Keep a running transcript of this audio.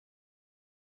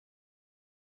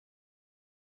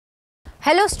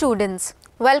Hello students,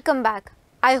 welcome back.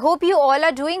 I hope you all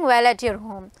are doing well at your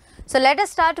home. So let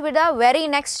us start with our very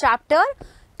next chapter,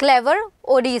 Clever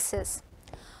Odysseus.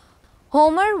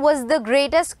 Homer was the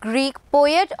greatest Greek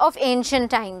poet of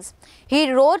ancient times.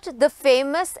 He wrote the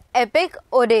famous epic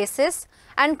Odysseus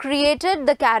and created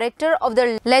the character of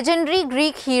the legendary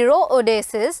Greek hero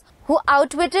Odysseus, who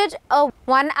outwitted a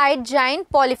one-eyed giant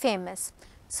Polyphemus.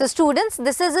 So students,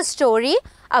 this is a story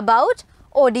about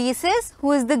Odysseus,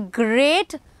 who is the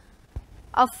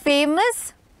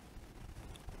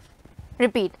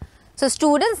So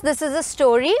students, this is a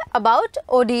story about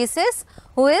Odysseus,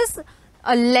 who is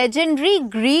a legendary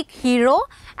Greek hero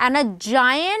and a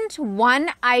giant,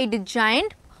 one-eyed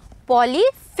giant,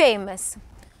 Polyphemus.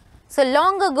 So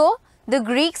long ago, the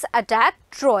Greeks attacked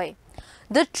Troy.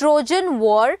 The Trojan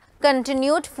War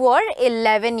continued for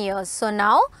 11 years. So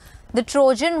now, the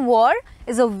Trojan War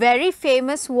is a very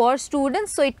famous war,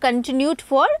 students. So it continued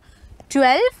for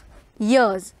 12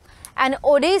 years. And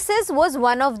Odysseus was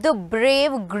one of the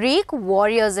brave Greek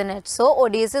warriors in it. So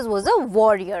Odysseus was a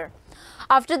warrior.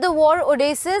 After the war,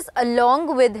 Odysseus,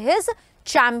 along with his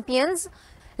champions,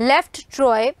 left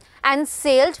Troy and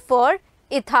sailed for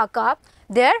Ithaca,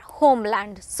 their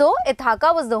homeland. So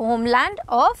Ithaca was the homeland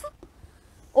of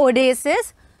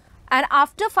Odysseus. And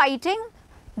after fighting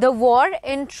the war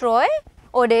in Troy,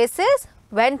 Odysseus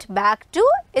went back to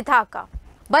Ithaca.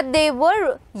 But they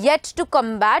were yet to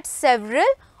combat several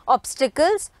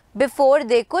obstacles before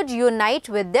they could unite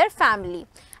with their family.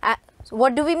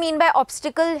 What do we mean by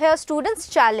obstacle here, students?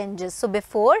 Challenges. So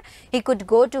before he could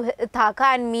go to Ithaca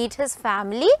and meet his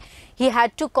family, he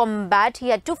had to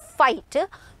fight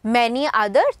many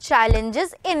other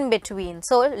challenges in between.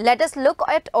 So let us look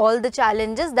at all the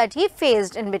challenges that he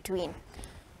faced in between.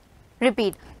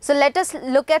 Repeat. So let us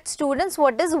look at, students,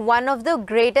 what is one of the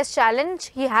greatest challenge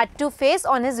he had to face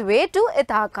on his way to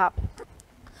Ithaca.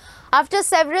 After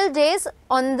several days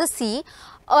on the sea,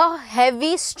 a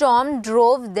heavy storm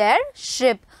drove their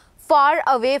ship far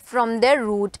away from their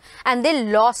route and they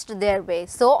lost their way.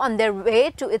 So on their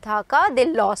way to Ithaca, they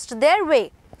lost their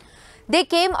way. They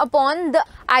came upon the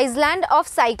island of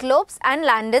Cyclops and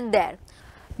landed there.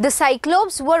 The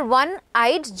Cyclops were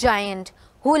one-eyed giant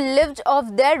who lived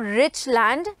off their rich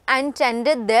land and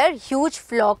tended their huge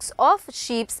flocks of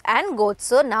sheep and goats.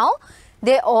 So now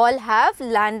they all have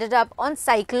landed up on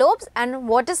Cyclops. And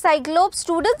what is Cyclops,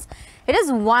 students? It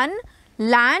is one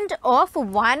land of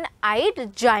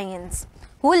one-eyed giants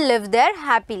who live there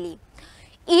happily.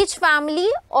 Each family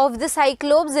of the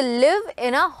Cyclops live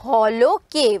in a hollow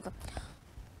cave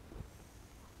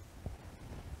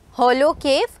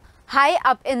high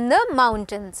up in the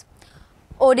mountains.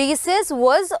 Odysseus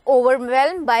was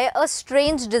overwhelmed by a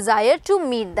strange desire to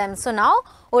meet them. So now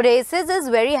Odysseus is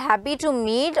very happy to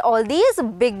meet all these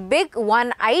big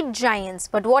one-eyed giants.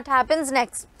 But what happens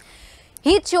next?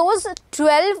 He chose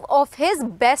 12 of his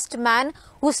best men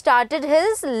who started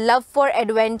his love for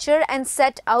adventure and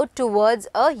set out towards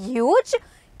a huge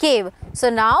cave. So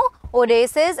now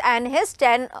Odysseus and his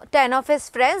 10 of his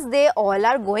friends, they all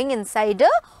are going inside a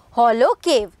hollow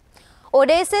cave.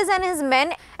 Odysseus and his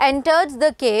men entered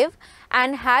the cave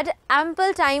and had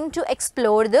ample time to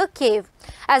explore the cave,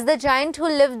 as the giant who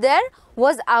lived there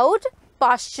was out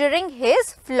pasturing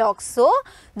his flocks. So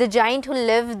the giant who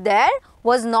lived there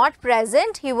was not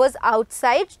present. He was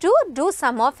outside to do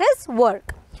some of his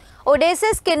work.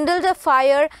 Odysseus kindled a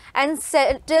fire and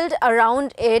settled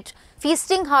around it,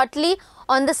 feasting heartily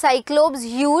on the Cyclops'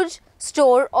 huge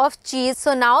store of cheese.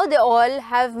 So now they all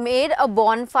have made a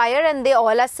bonfire and they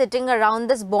all are sitting around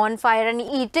this bonfire and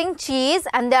eating cheese,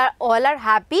 and they all are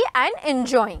happy and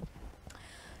enjoying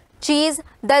cheese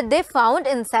that they found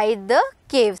inside the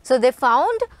cave. So they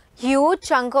found huge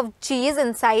chunk of cheese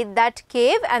inside that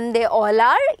cave and they all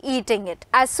are eating it.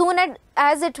 As soon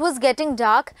as it was getting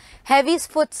dark, heavy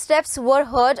footsteps were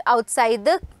heard outside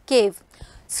the cave.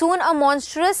 Soon a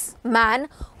monstrous man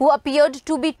who appeared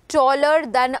to be taller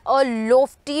than a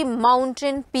lofty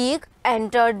mountain peak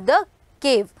entered the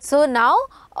cave. So now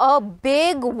a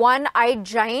big one-eyed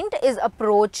giant is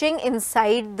approaching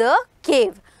inside the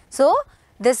cave. So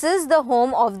this is the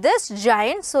home of this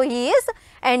giant. So he is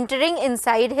entering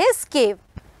inside his cave.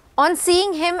 On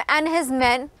seeing him and his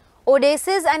men,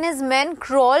 Odysseus and his men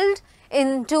crawled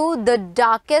into the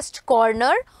darkest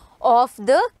corner of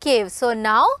the cave. So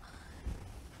now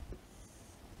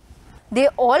they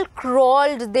all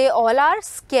crawled, they all are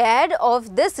scared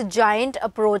of this giant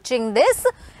approaching this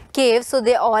cave. So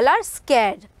they all are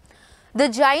scared. The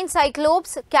giant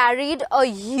Cyclops carried a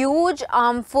huge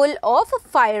armful of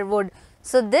firewood.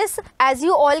 So this, as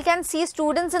you all can see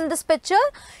students in this picture,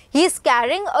 he is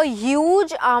carrying a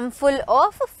huge armful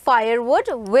of firewood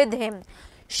with him.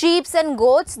 Sheep and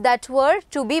goats that were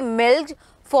to be milked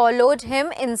followed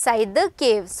him inside the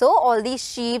cave. So all these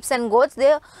sheep and goats,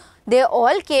 they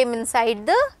all came inside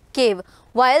the cave,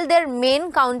 while their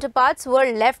main counterparts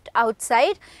were left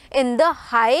outside in the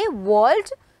high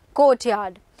walled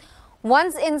courtyard.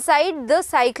 Once inside, the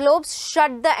Cyclops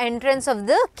shut the entrance of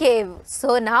the cave.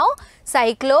 So now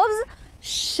Cyclops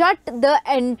shut the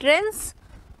entrance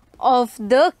of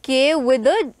the cave with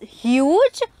a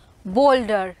huge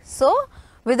boulder. So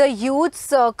with a huge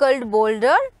circled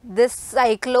boulder, this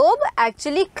Cyclops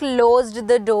actually closed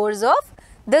the doors of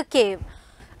the cave.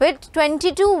 With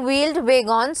 22 wheeled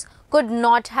wagons could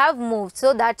not have moved.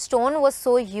 So that stone was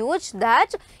so huge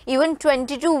that even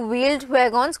 22 wheeled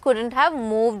wagons couldn't have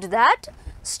moved that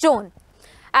stone.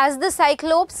 As the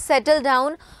Cyclops settled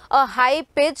down, a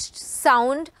high-pitched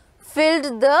sound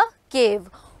filled the cave.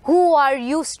 Who are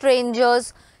you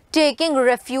strangers taking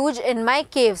refuge in my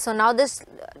cave? So now this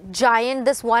giant,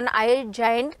 this one-eyed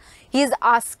giant, he is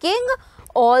asking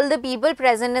all the people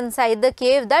present inside the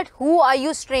cave that who are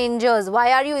you strangers?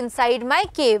 Why are you inside my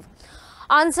cave?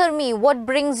 Answer me, what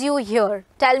brings you here?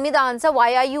 Tell me the answer,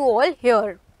 why are you all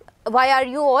here? Why are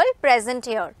you all present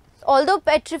here? Although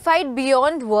petrified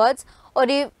beyond words,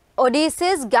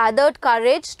 Odysseus gathered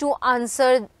courage to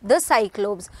answer the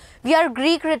Cyclops. We are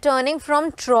Greek returning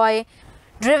from Troy,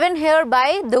 driven here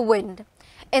by the wind.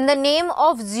 In the name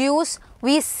of Zeus,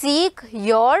 we seek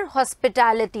your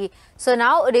hospitality. So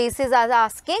now Odysseus is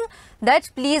asking that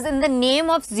please, in the name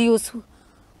of Zeus.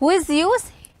 Who is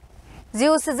Zeus?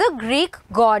 Zeus is a Greek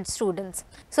god, students.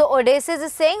 So Odysseus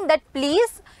is saying that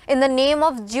please, in the name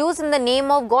of Zeus, in the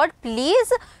name of God,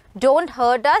 please don't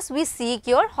hurt us, we seek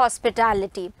your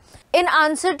hospitality. In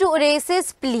answer to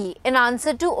Odysseus' plea, in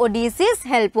answer to Odysseus'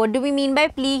 help. What do we mean by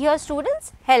plea here,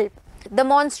 students? Help. The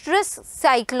monstrous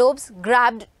Cyclops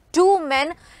grabbed two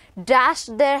men,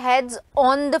 dashed their heads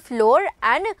on the floor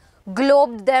and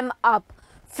globed them up,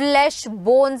 flesh,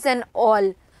 bones and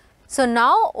all. So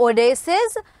now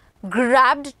Odysseus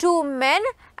grabbed two men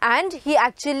and he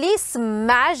actually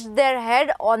smashed their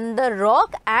head on the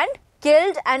rock and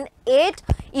killed and ate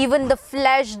even the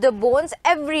flesh, the bones,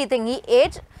 everything. He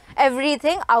ate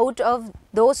everything out of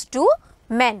those two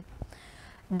men.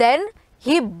 Then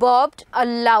he burped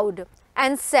aloud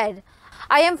and said,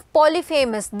 I am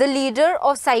Polyphemus, the leader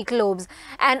of Cyclops,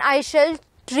 and I shall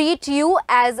treat you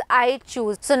as I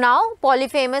choose. So now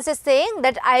Polyphemus is saying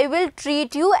that I will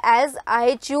treat you as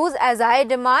I choose, as I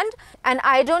demand, and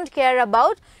I don't care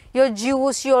about your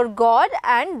Zeus, your god,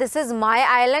 and this is my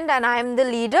island and I am the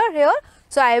leader here.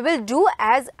 So I will do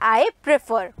as I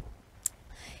prefer.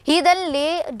 He then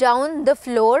lay down the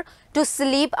floor to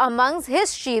sleep amongst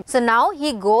his sheep. So now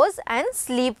he goes and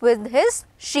sleep with his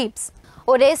sheep.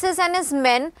 Odysseus and his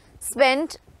men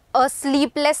spent a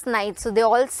sleepless night. So they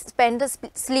all spent a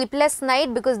sleepless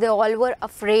night because they all were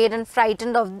afraid and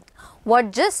frightened of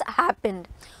what just happened.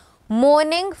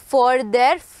 Mourning for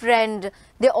their friend.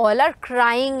 They all are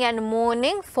crying and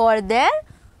mourning for their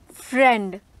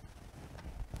friend.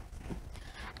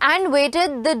 And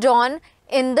waited the dawn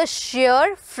in the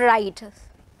sheer fright.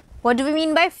 What do we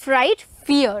mean by fright?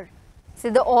 Fear. See,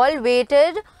 they all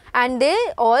waited and they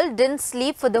all didn't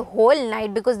sleep for the whole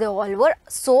night because they all were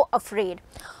so afraid.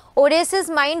 Odysseus'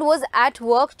 mind was at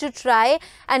work to try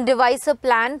and devise a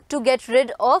plan to get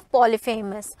rid of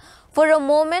Polyphemus. For a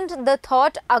moment the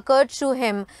thought occurred to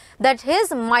him that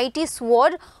his mighty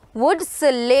sword would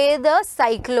slay the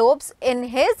Cyclops in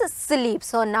his sleep.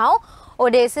 So now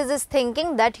Odysseus is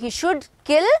thinking that he should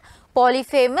kill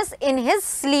Polyphemus in his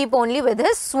sleep only with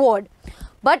his sword.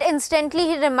 But instantly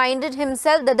he reminded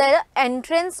himself that the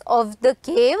entrance of the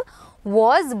cave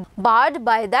was barred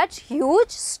by that huge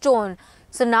stone.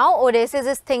 So now Odysseus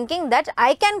is thinking that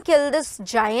I can kill this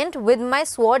giant with my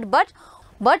sword, but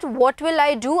what will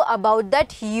I do about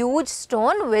that huge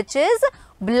stone which is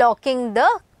blocking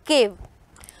the cave,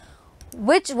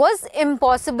 which was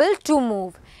impossible to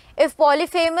move. If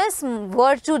Polyphemus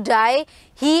were to die,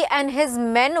 he and his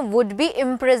men would be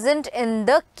imprisoned in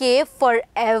the cave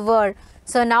forever.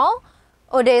 So now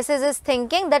Odysseus is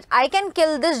thinking that I can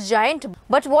kill this giant,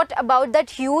 but what about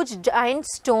that huge giant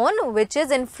stone which is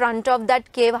in front of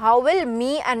that cave? How will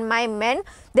me and my men,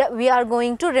 that we are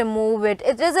going to remove it?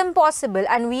 It is impossible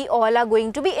and we all are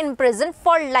going to be in prison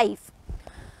for life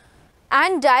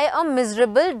and die a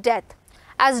miserable death.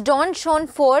 As dawn shone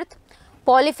forth,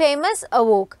 Polyphemus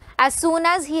awoke. As soon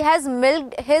as he has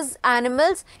milked his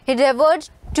animals, he devoured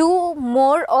two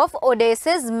more of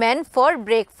Odysseus' men for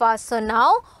breakfast. So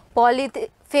now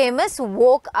Polyphemus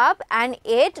woke up and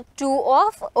ate 2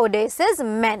 of Odysseus'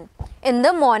 men in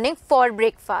the morning for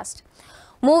breakfast.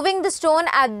 Moving the stone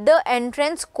at the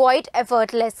entrance quite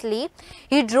effortlessly,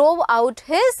 he drove out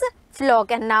his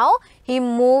flock, and now he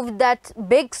moved that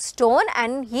big stone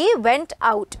and he went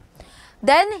out.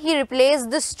 Then he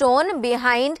replaced the stone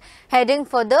behind, heading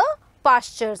for the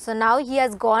pasture. So now he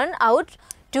has gone out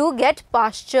to get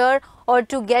pasture or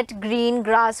to get green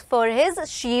grass for his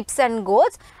sheep and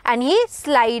goats, and he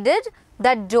slided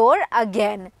that door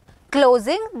again,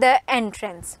 closing the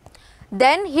entrance.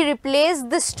 Then he replaced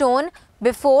the stone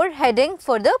before heading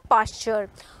for the pasture.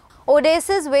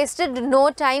 Odysseus wasted no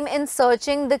time in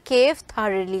searching the cave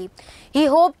thoroughly. He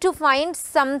hoped to find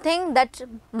something that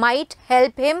might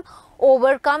help him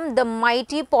overcome the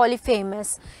mighty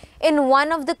Polyphemus. In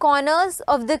one of the corners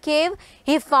of the cave,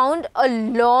 he found a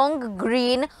long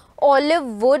green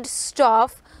olive wood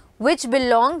staff which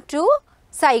belonged to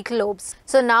Cyclops.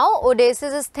 So now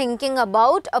Odysseus is thinking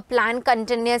about a plan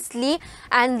continuously,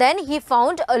 and then he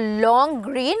found a long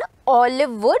green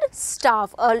olive wood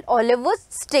staff, an olive wood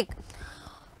stick.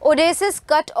 Odysseus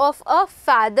cut off a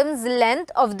fathom's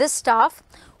length of the staff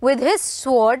with his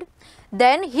sword.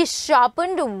 Then he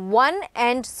sharpened one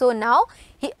end. So now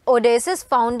Odysseus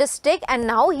found a stick, and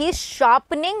now he is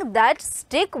sharpening that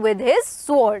stick with his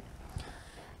sword,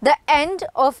 the end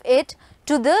of it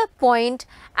to the point,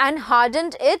 and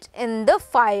hardened it in the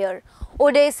fire.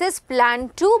 Odysseus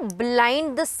planned to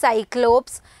blind the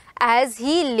Cyclops as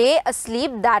he lay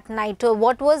asleep that night. So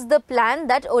what was the plan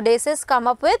that Odysseus come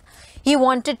up with? He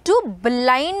wanted to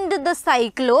blind the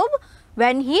Cyclops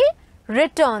when he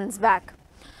returns back.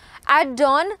 At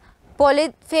dawn,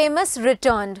 Polyphemus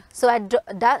returned. So at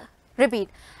dusk,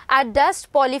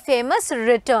 Polyphemus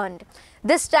returned,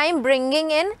 this time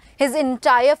bringing in his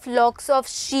entire flocks of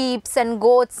sheep and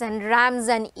goats and rams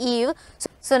and ewes.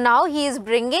 So now he is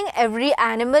bringing every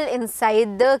animal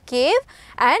inside the cave,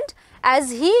 and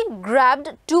as he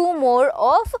grabbed 2 more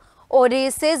of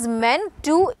Odysseus' men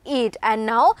to eat, and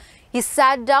now he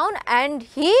sat down and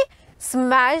he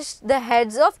smashed the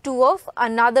heads of 2 of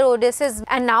another Odysseus,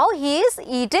 and now he is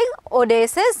eating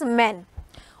Odysseus' men.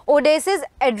 Odysseus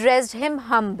addressed him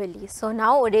humbly. So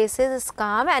now Odysseus is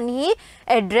calm and he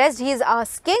is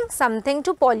asking something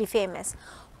to Polyphemus.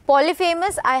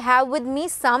 Polyphemus, I have with me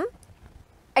some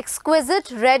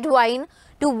exquisite red wine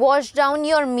to wash down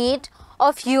your meat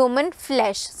of human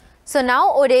flesh. So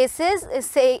now Odysseus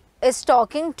is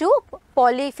talking to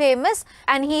Polyphemus,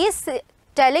 and he is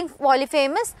telling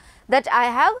Polyphemus that I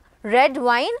have red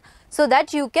wine so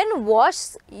that you can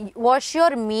wash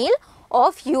your meal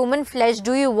of human flesh.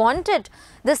 Do you want it?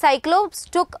 The Cyclops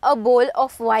took a bowl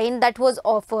of wine that was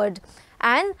offered,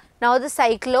 and now the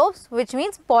Cyclops, which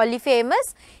means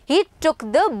Polyphemus, he took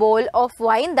the bowl of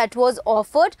wine that was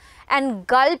offered and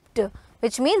gulped,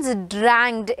 which means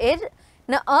drank it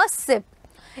in a sip.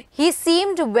 He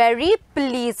seemed very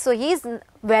pleased. So he is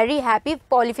very happy.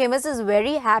 Polyphemus is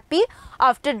very happy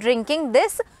after drinking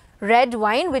this red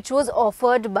wine which was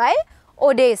offered by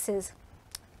Odysseus.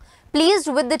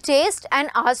 Pleased with the taste and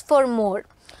asked for more.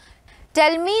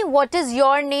 Tell me, what is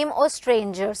your name, O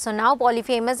stranger? So now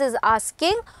Polyphemus is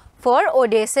asking for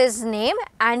Odysseus' name,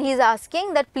 and he is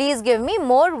asking that please give me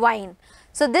more wine.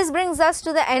 So this brings us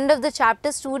to the end of the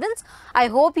chapter, students. I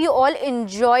hope you all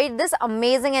enjoyed this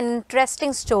amazing and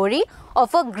interesting story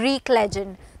of a Greek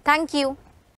legend. Thank you.